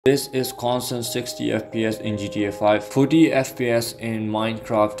This is constant 60 FPS in GTA 5, 40 FPS in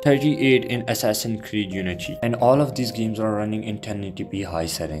Minecraft, 38 in Assassin's Creed Unity, and all of these games are running in 1080p high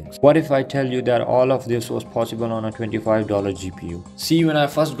settings. What if I tell you that all of this was possible on a $25 GPU? See, when I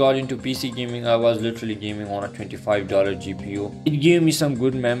first got into PC gaming, I was literally gaming on a $25 GPU. It gave me some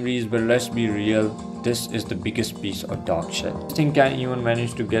good memories, but let's be real, this is the biggest piece of dog shit. This thing can even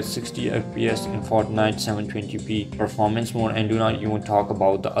manage to get 60 FPS in Fortnite 720p performance mode, and do not even talk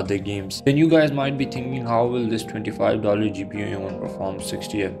about the other games. Then you guys might be thinking, how will this $25 GPU even perform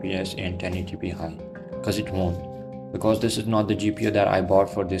 60 FPS in 1080p high? Because it won't. Because this is not the GPU that I bought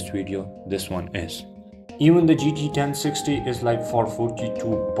for this video, this one is. Even the GT 1060 is like for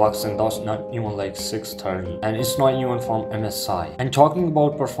 $42, and that's not even like $630, and it's not even from MSI. And talking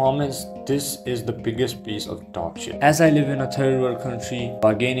about performance, this is the biggest piece of dog shit. As I live in a third world country,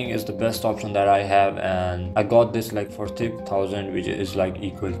 bargaining is the best option that I have, and I got this like for $6,000, which is like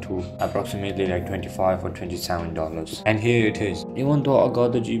equal to approximately like $25 or $27. And here it is. Even though I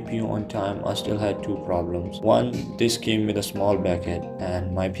got the GPU on time, I still had two problems. One, this came with a small bracket,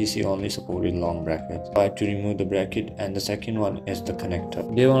 and my PC only supported long brackets. I had to remove the bracket, and the second one is the connector.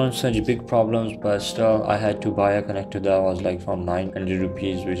 They weren't such big problems, but still I had to buy a connector that was like from 900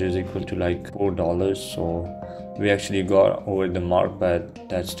 rupees, which is equal to like $4. So we actually got over the mark, but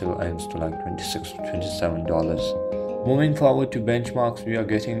that still ends to like $26 to $27. Moving forward to benchmarks, we are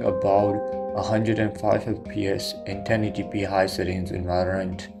getting about 105 FPS in 1080p high settings in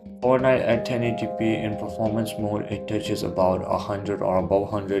Valorant. Fortnite at 1080p in performance mode, it touches about 100 or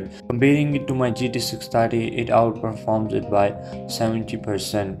above 100. Comparing it to my GT 630, it outperforms it by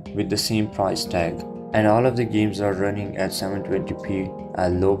 70% with the same price tag. And all of the games are running at 720p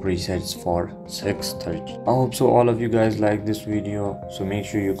at low presets for 630. I hope so all of you guys like this video, so make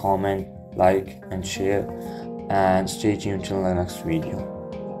sure you comment, like and share, and stay tuned till the next video.